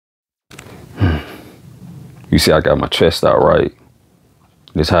You see, I got my chest out, right?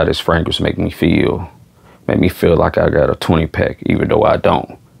 This how this fragrance make me feel. Make me feel like I got a 20 pack, even though I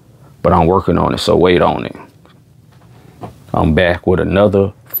don't. But I'm working on it, so wait on it. I'm back with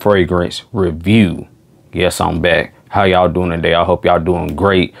another fragrance review. Yes, I'm back. How y'all doing today? I hope y'all doing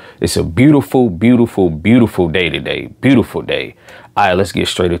great. It's a beautiful, beautiful, beautiful day today. Beautiful day. All right, let's get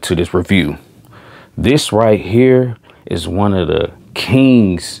straight into this review. This right here is one of the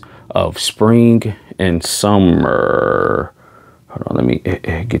kings of spring and summer. Hold on, let me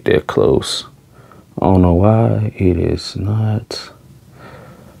get that close. I don't know why it is not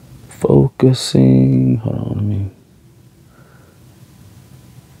focusing. Hold on, let me.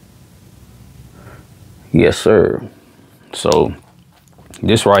 Yes, sir. So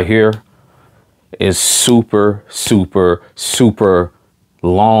this right here is super, super, super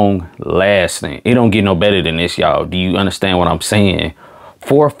long lasting. It don't get no better than this, y'all. Do you understand what I'm saying?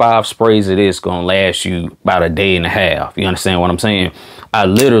 4 or 5 sprays of this gonna last you about a day and a half. You understand what I'm saying? I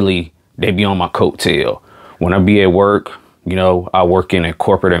literally, they be on my coattail. When I be at work, you know, I work in a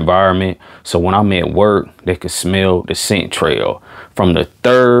corporate environment. So when I'm at work, they can smell the scent trail from the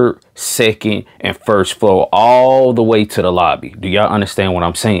 3rd, 2nd, and 1st floor all the way to the lobby. Do y'all understand what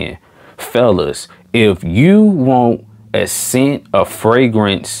I'm saying? Fellas, if you want a scent, a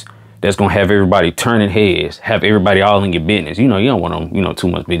fragrance that's gonna have everybody turning heads, have everybody all in your business. You know, you don't want them, you know, too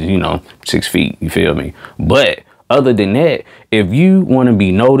much business, you know, 6 feet, you feel me? But other than that, if you want to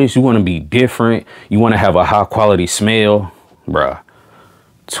be noticed, you want to be different, you want to have a high quality smell, bruh,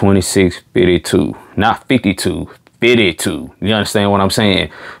 2652, not 52, 52. You understand what I'm saying?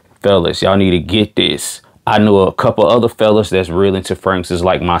 Fellas, y'all need to get this. I know a couple other fellas that's real into fragrances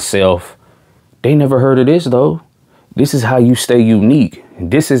like myself. They never heard of this though. This is how you stay unique.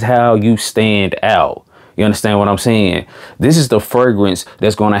 This is how you stand out. You understand what I'm saying? This is the fragrance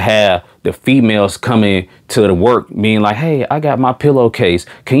that's going to have the females coming to the work being like, hey, I got my pillowcase.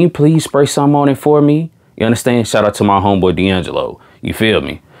 Can you please spray some on it for me? You understand? Shout out to my homeboy D'Angelo. You feel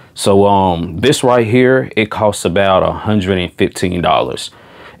me? So this right here, it costs about $115.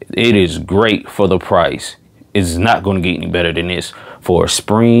 It is great for the price. It's not going to get any better than this for a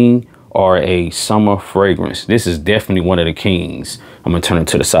spring or a summer fragrance. This is definitely one of the kings. I'm gonna turn it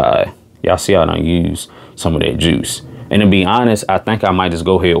to the side. Y'all see how I done use some of that juice. And to be honest, I think I might just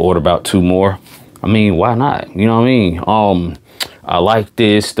go ahead and order about 2 more. I mean, why not? You know what I mean? I like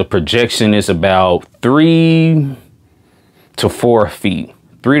this. The projection is about 3 to 4 feet.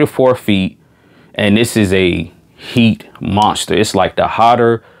 3 to 4 feet. And this is a heat monster. It's like the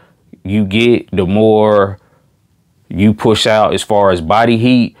hotter you get, the more you push out as far as body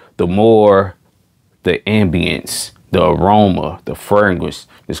heat, the more the ambience, the aroma, the fragrance,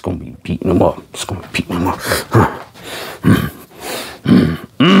 it's going to be beating them up. It's going to be beating them up.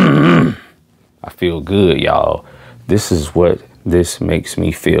 I feel good, y'all. This is what this makes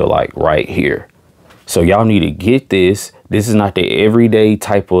me feel like right here. So y'all need to get this. This is not the everyday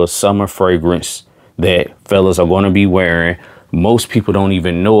type of summer fragrance that fellas are going to be wearing. Most people don't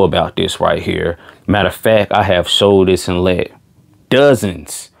even know about this right here. Matter of fact, I have sold this and let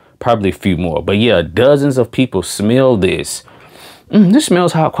dozens, probably a few more, but yeah, dozens of people smell this. This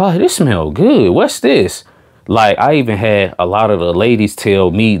smells high quality. This smells good. What's this? Like, I even had a lot of the ladies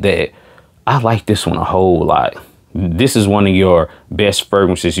tell me that I like this one a whole lot. This is one of your best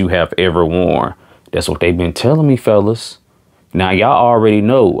fragrances you have ever worn. That's what they've been telling me, fellas. Now, y'all already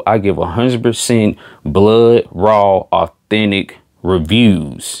know I give 100% blood, raw, authentic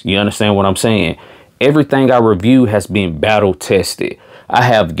reviews. You understand what I'm saying? Everything I review has been battle tested. I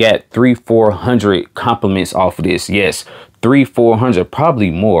have got 300-400 compliments off of this. Yes, 300-400,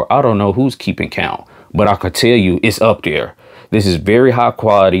 probably more. I don't know who's keeping count, but I can tell you it's up there. This is very high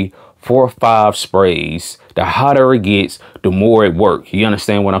quality, 4 or 5 sprays. The hotter it gets, the more it works. You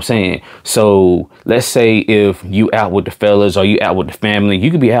understand what I'm saying? So let's say if you out with the fellas or you out with the family, you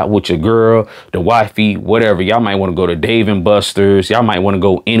could be out with your girl, the wifey, whatever. Y'all might want to go to Dave and Buster's. Y'all might want to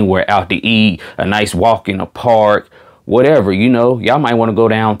go anywhere out to eat, a nice walk in the park, whatever, you know. Y'all might want to go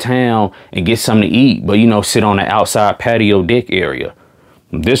downtown and get something to eat, but, you know, sit on the outside patio deck area.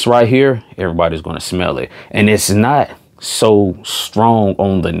 This right here, everybody's going to smell it. And it's not so strong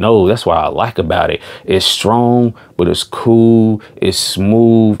on the nose. That's what I like about it. It's strong, but it's cool, it's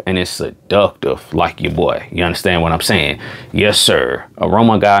smooth, and it's seductive, like your boy. You understand what I'm saying? Yes, sir.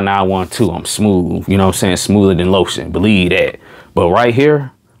 Aroma guy 912. I'm smooth. You know what I'm saying? Smoother than lotion. Believe that. But right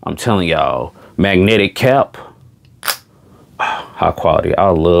here, I'm telling y'all, magnetic cap, high quality. I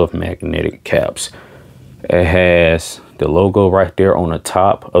love magnetic caps. It has the logo right there on the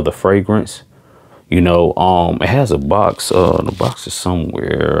top of the fragrance. You know, it has a box. The box is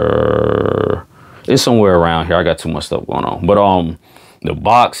somewhere. It's somewhere around here. I got too much stuff going on. But the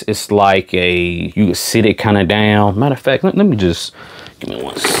box, it's like you can sit it kind of down. Matter of fact, let me just, give me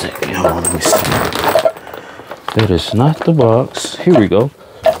 1 second. Hold on, let me see. That is not the box. Here we go.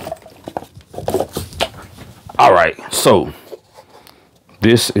 All right, so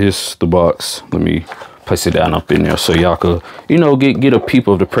this is the box. Let me place it down up in there so y'all could, you know, get a peep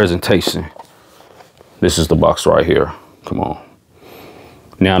of the presentation. This is the box right here. Come on.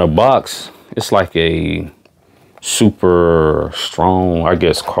 Now the box, it's like a super strong, I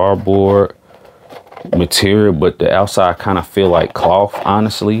guess, cardboard material, but the outside kind of feel like cloth,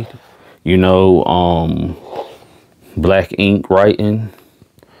 honestly. You know, black ink writing.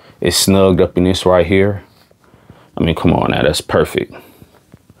 It's snugged up in this right here. I mean, come on now, that's perfect.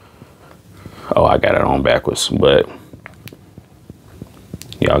 Oh, I got it on backwards, but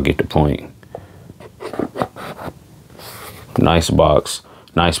y'all get the point. Nice box,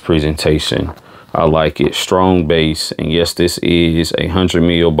 nice presentation. I like it. Strong base, and yes, this is a 100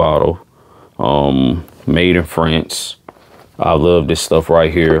 ml bottle, made in France. I love this stuff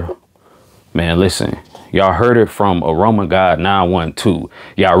right here, man. Listen, y'all heard it from Aroma God 912.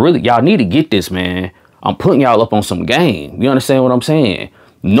 Y'all need to get this, man. I'm putting y'all up on some game. You understand what I'm saying?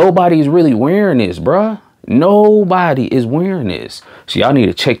 Nobody's really wearing this, bruh. Nobody is wearing this. So y'all need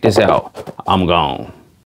to check this out. I'm gone.